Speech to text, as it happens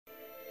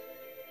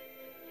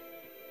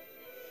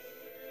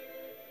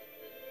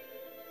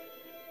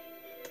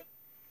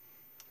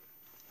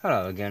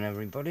Hello again,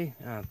 everybody.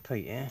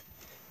 Pete here.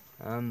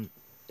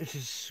 This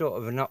is sort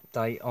of an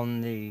update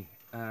on the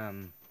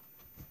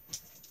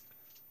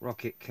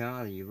rocket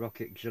car, the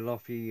Rocket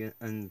Jalopy,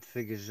 and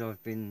figures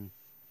I've been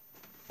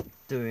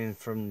doing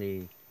from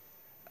the.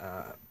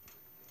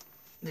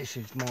 This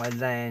is my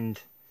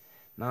land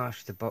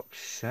master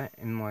box set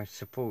in my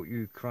Support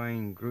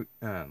Ukraine group.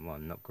 Well,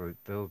 not group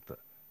build, but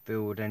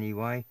build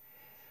anyway.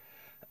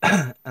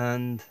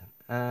 And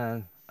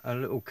a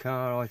little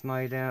car I've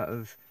made out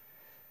of.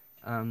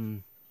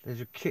 There's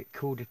a kit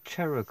called a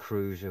Terror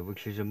Cruiser,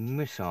 which is a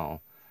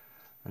missile,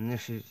 and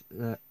this is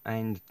the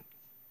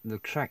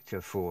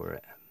tractor for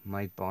it,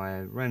 made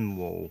by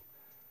Renwall,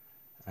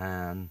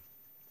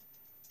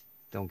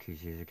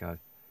 donkeys years ago.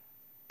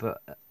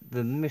 But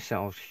the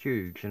missile's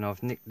huge, and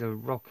I've nicked the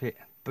rocket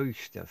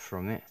booster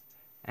from it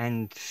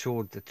and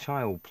sawed the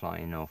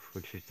tailplane off,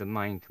 which is the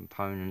main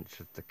components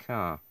of the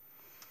car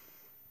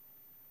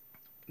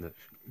that's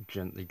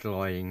gently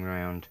gliding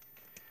round.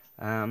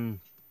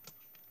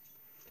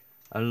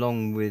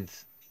 Along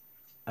with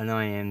an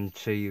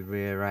AMT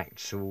rear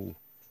axle.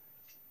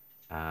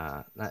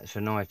 That's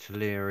an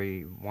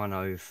artillery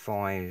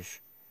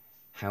 105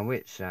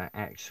 howitzer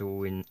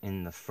axle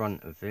in the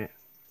front of it.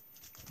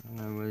 I don't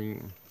know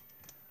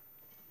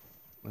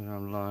whether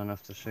I'm low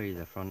enough to see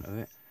the front of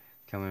it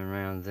coming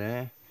around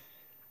there.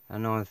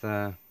 And I've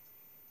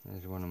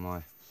there's one of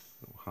my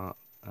little heart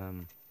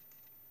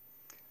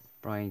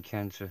brain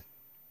cancer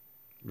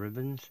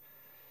ribbons.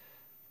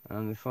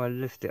 If I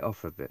lift it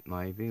off a bit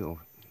maybe, or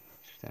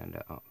stand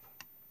it up.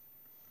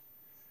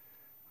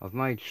 I've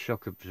made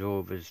shock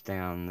absorbers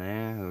down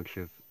there, which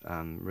have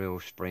real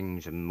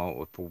springs and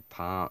multiple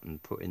part,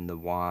 and put in the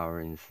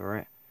wiring for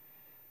it.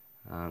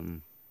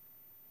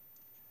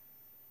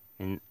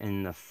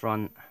 In the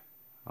front,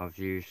 I've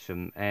used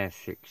some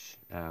Airfix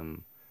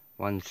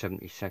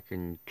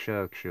 1/72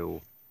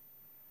 Churchill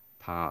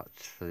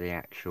parts for the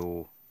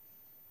actual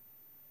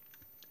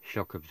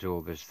shock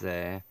absorbers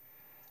there.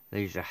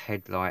 These are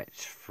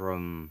headlights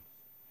from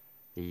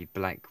the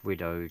Black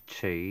Widow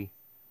T.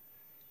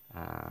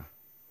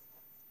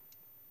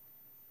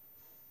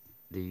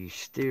 The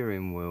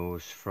steering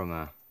wheels from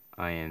a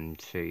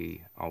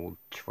AMT old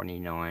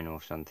 29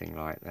 or something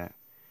like that.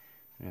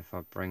 And if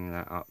I bring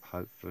that up,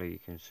 hopefully you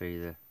can see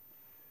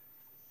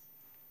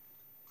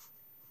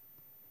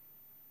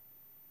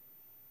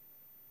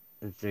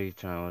the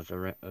details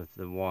of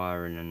the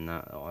wiring and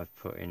that I've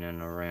put in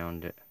and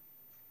around it.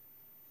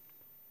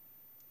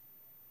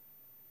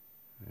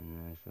 And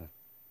there's the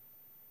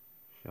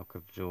shock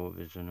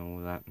absorbers and all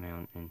that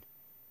mounting,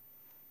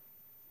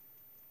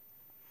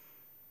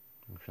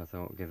 which I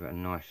thought would give it a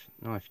nice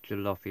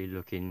jalopy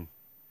looking,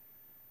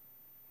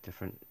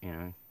 different,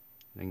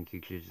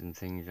 linkages and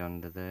things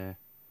under there.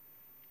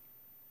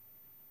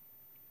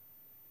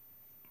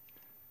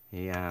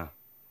 The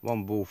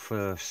Womble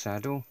fur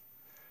saddle.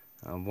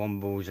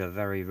 Womble's a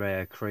very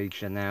rare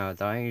creature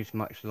nowadays,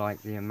 much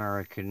like the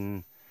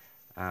American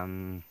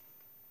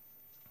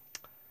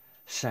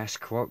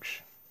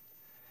Sasquatch,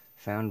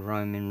 found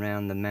roaming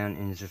round the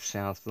mountains of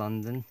South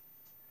London.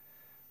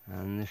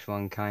 And this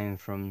one came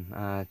from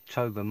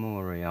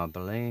Tobermory, I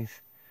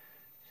believe.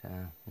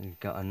 So he's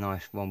got a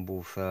nice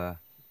Womble fur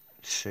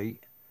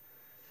seat.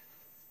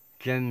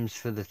 Gems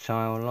for the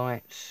tail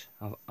lights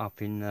up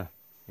in the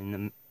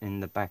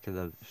back of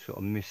the sort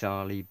of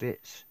missile-y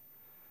bits.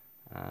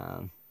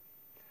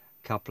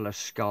 Couple of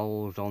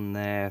skulls on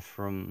there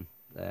from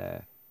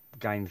their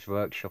Games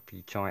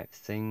Workshop-y type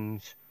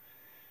things.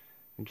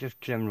 And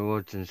just general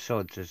odds and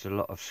sods. There's a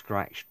lot of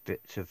scratched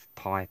bits of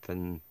pipe,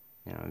 and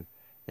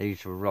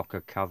these were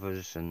rocker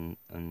covers and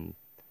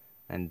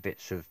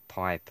bits of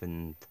pipe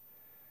and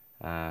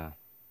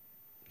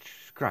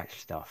scratch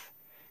stuff.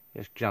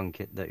 Just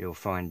junk it that you'll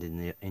find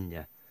in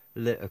your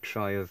litter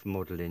tray of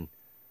modelling.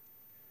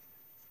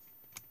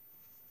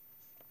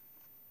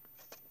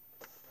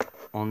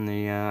 On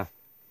the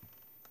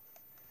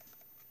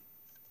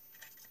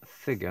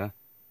figure,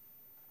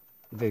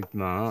 Big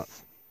Marc,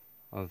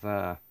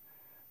 I've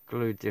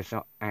glued this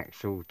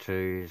axle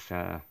to his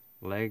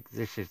leg.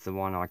 This is the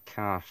one I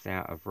cast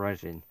out of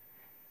resin.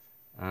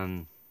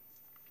 It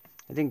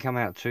didn't come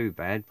out too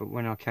bad, but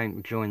when I came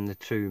to join the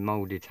two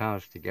moulded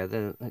halves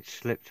together, it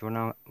slipped when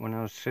I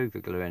was super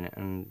gluing it,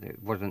 and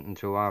it wasn't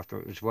until after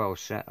it was well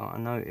set that I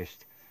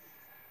noticed.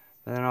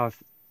 But then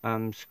I've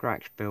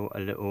scratch built a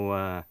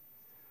little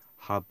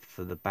hub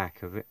for the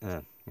back of it,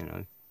 for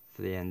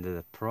the end of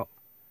the prop.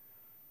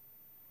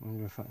 I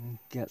wonder if I can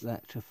get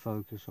that to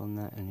focus on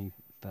that any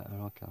better.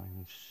 I can't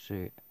even see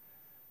it.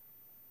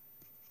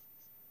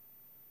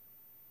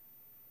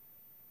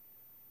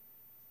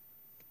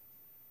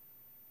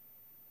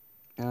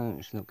 No,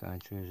 it's not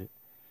going to, is it?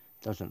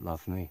 Doesn't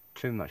love me.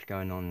 Too much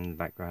going on in the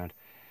background.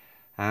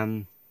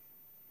 So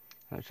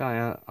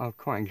I've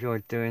quite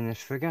enjoyed doing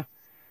this figure.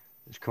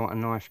 It's quite a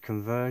nice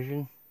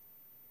conversion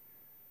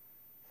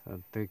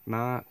for Big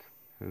Marc,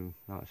 who,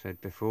 like I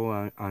said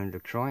before, owned a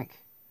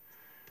trike.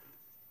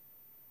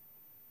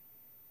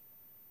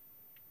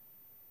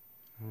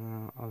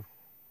 I've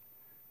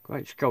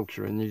Great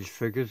sculpture in these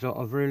figures.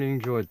 I've really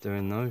enjoyed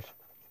doing those.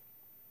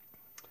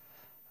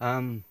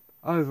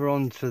 Over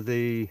onto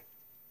the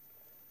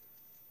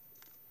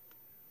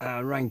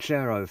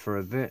Ranchero for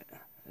a bit.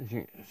 As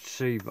you can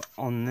see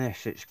on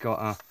this, it's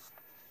got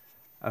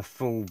a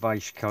full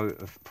base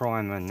coat of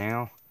primer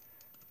now.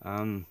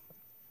 And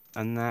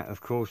that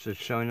of course has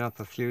shown up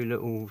a few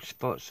little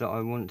spots that I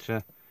want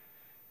to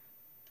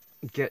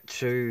get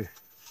to.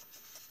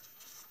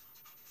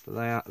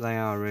 But they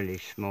are really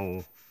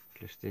small,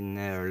 just in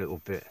there a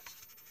little bit.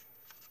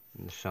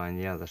 And the same,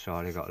 the other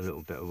side I've got a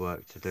little bit of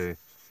work to do.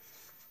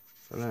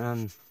 But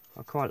I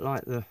quite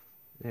like the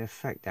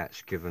effect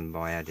that's given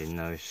by adding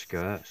those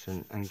skirts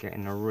and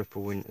getting a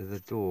ripple into the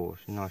door.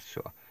 It's a nice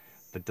sort of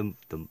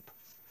ba-dump-dump.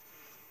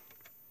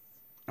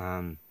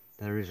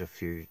 There is a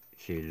few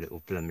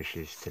little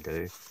blemishes to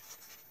do.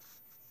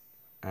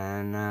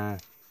 And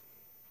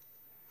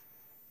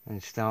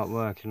start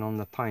working on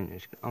the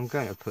paint. I'm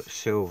going to put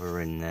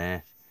silver in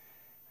there,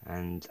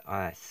 and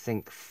I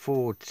think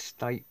Ford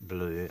State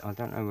Blue. I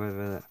don't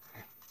know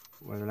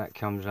whether that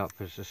comes up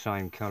as the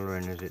same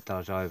colouring as it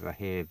does over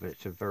here, but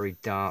it's a very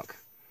dark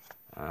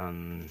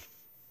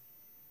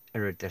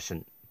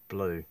iridescent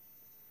blue.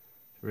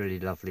 Really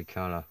lovely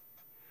colour.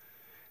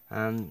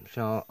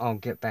 So I'll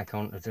get back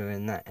on to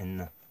doing that in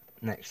the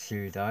next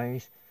few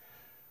days.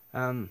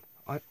 I've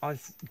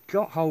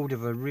got hold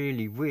of a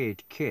really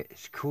weird kit.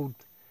 It's called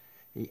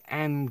the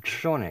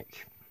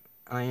Amtronic,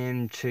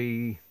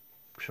 AMT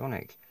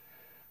Tronic.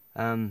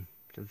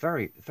 It's a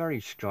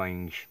very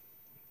strange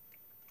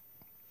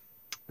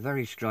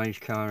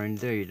car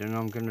indeed, and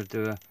I'm going to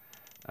do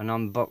an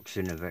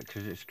unboxing of it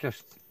because it's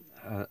just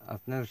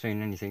I've never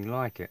seen anything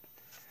like it.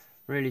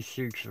 Really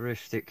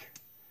futuristic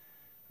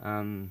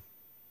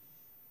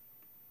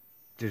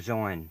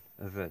design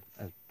of it.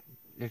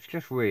 It's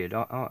just weird.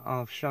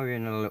 I'll show you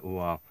in a little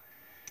while.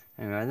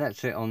 Anyway,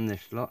 that's it on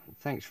this lot.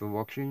 Thanks for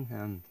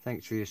watching.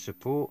 Thanks for your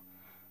support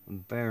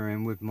and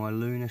bearing with my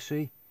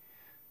lunacy.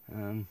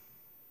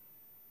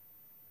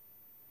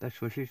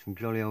 Best wishes from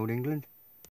jolly old England.